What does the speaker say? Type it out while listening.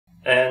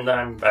And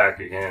I'm back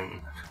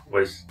again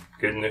with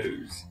good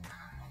news.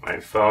 My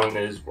phone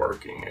is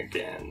working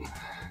again.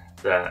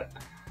 That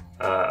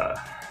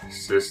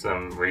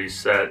system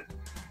reset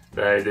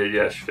that I did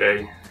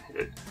yesterday,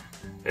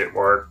 it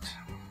worked.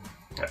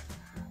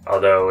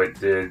 Although it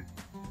did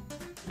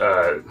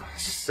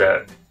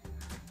set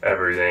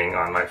everything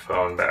on my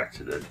phone back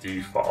to the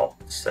default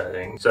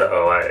setting.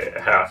 So I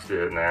have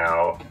to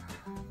now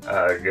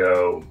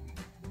go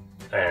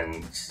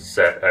and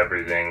set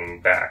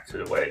everything back to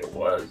the way it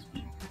was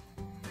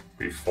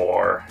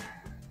before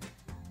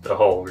the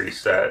whole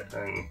reset,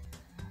 and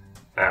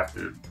I have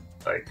to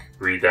like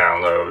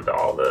re-download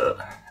all the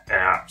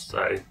apps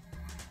I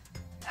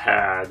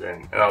had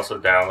and also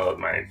download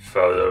my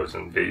photos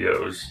and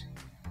videos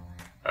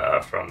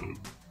from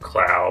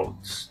cloud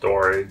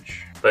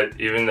storage. But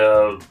even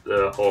though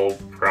the whole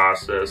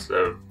process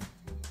of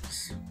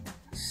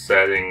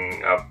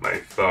setting up my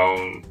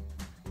phone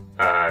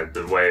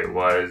the way it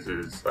was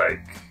is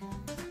like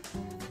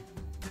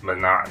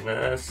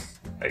monotonous,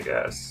 I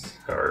guess,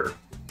 or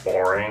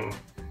boring,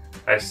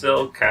 I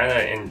still kind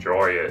of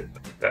enjoy it.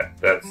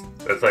 That's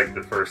like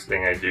the first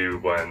thing I do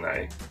when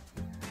I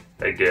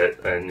get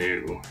a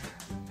new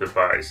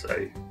device.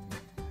 I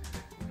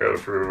go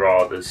through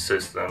all the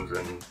systems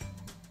and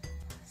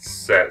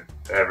set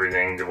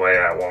everything the way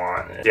I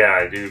want. Yeah,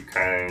 I do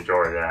kind of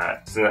enjoy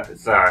that.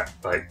 It's not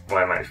like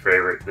one of my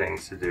favorite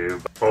things to do,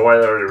 but for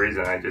whatever the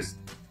reason, I just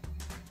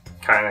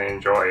kind of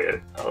enjoy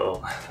it.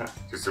 Oh,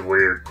 just a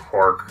weird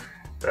quirk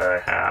that I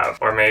have.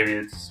 Or maybe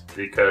it's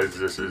because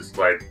this is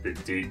like the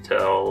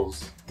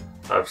details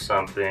of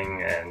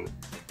something, and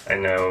I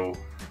know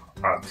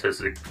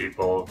autistic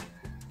people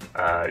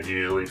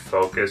usually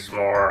focus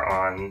more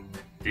on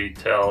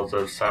details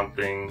of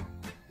something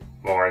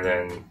more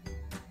than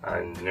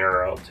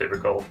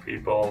neurotypical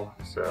people.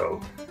 So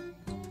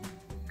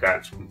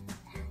that's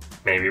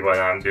maybe what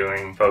I'm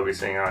doing,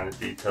 focusing on the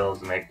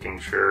details, making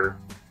sure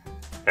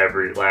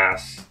every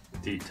last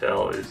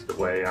detail is the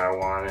way I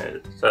want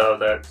it. So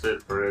that's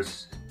it for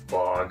this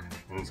vlog.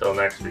 Until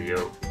next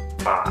video,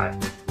 bye.